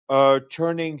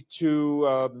Turning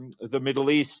to the Middle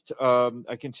East,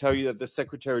 I can tell you that the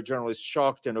Secretary General is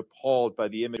shocked and appalled by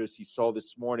the images he saw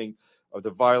this morning of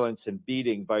the violence and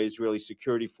beating by Israeli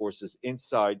security forces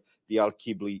inside the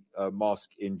Al-Qibli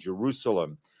Mosque in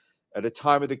Jerusalem. At a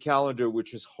time of the calendar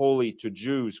which is holy to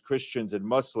Jews, Christians, and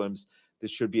Muslims,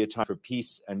 this should be a time for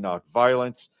peace and not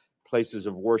violence. Places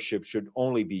of worship should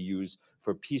only be used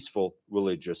for peaceful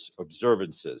religious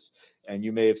observances. And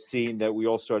you may have seen that we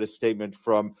also had a statement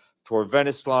from Tor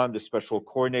Wennesland, the special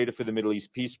coordinator for the Middle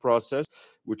East peace process,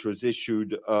 which was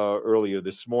issued earlier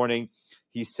this morning.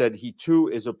 He said he too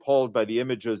is appalled by the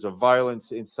images of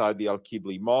violence inside the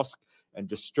Al-Qibli Mosque and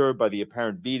disturbed by the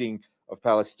apparent beating of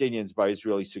Palestinians by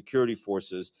Israeli security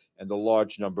forces and the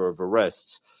large number of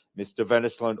arrests. Mr.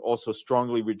 Wennesland also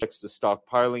strongly rejects the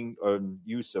stockpiling and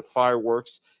use of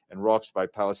fireworks and rocks by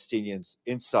Palestinians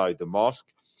inside the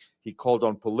mosque. He called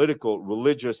on political,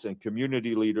 religious, and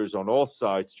community leaders on all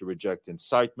sides to reject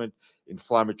incitement,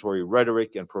 inflammatory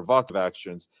rhetoric, and provocative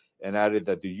actions, and added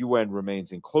that the UN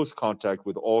remains in close contact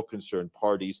with all concerned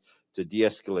parties to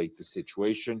de-escalate the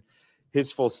situation.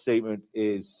 His full statement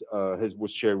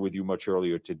was shared with you much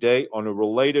earlier today. On a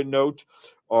related note,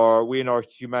 we and our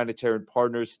humanitarian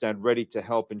partners stand ready to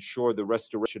help ensure the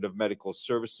restoration of medical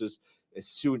services as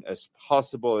soon as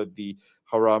possible at the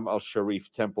Haram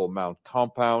al-Sharif Temple Mount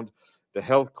compound. The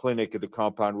health clinic at the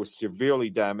compound was severely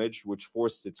damaged, which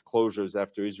forced its closures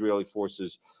after Israeli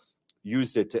forces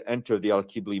used it to enter the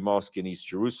Al-Qibli Mosque in East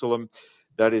Jerusalem.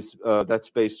 That's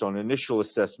based on initial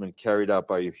assessment carried out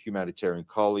by humanitarian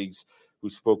colleagues who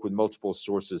spoke with multiple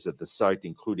sources at the site,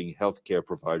 including healthcare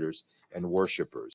providers and worshippers.